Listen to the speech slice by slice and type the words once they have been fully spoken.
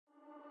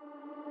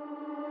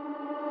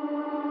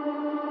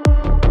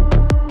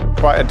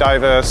quite a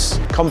diverse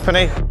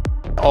company,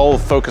 all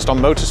focused on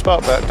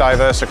motorsport, but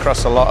diverse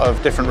across a lot of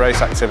different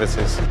race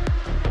activities.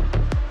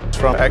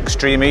 From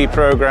Extreme E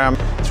program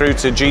through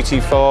to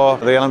GT4,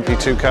 the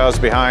LMP2 cars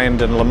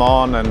behind, and Le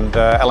Mans and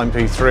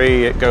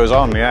LMP3, it goes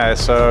on, yeah.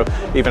 So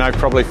even I've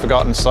probably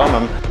forgotten some.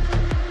 And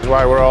that's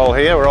why we're all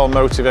here. We're all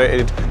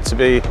motivated to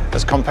be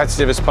as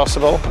competitive as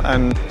possible,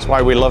 and that's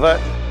why we love it.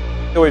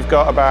 We've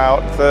got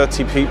about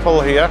 30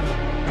 people here.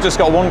 We've just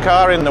got one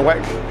car in the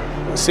WEC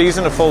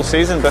season, a full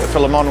season, but for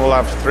Le Mans we'll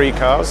have 3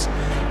 cars.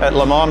 At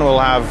Le Mans we'll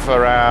have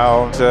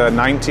around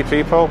 90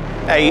 people,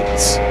 8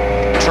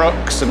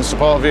 trucks and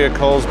support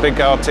vehicles, big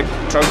Arctic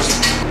trucks.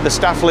 The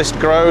staff list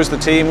grows, the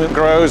team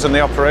grows, and the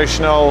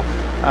operational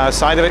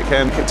side of it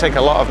can take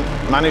a lot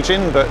of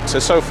managing, but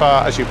so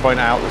far, as you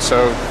point out,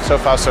 so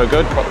far so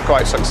good,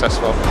 quite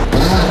successful.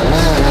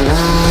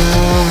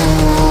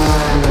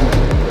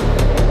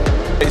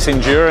 It's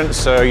endurance,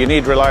 so you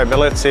need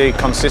reliability,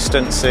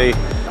 consistency.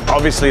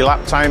 Obviously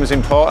lap time is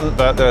important,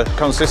 but the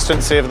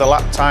consistency of the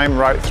lap time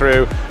right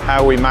through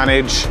how we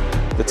manage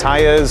the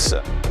tyres.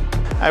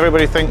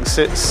 Everybody thinks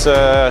it's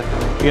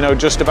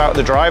just about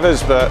the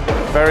drivers, but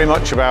very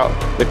much about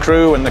the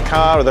crew and the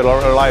car, the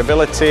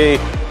reliability,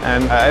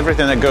 and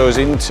everything that goes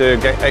into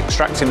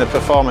extracting the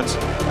performance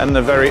and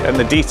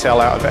the detail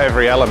out of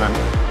every element.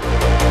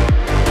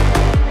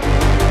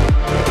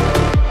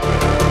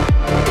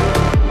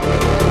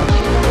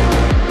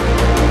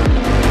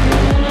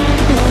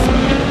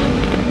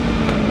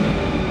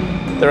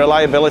 The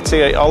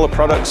reliability, all the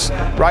products,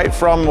 right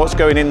from what's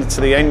going into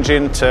the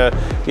engine to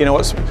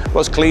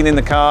what's cleaning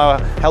the car,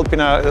 helping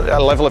a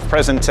level of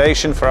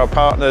presentation for our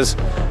partners,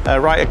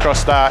 right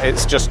across that,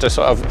 it's just a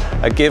sort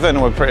of a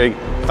given. We're pretty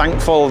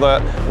thankful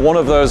that one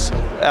of those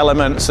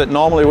elements that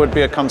normally would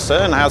be a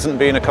concern hasn't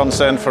been a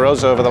concern for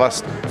us over the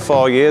last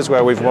 4 years,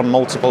 where we've won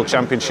multiple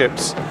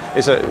championships.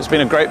 It's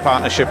been a great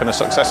partnership and a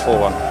successful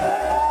one.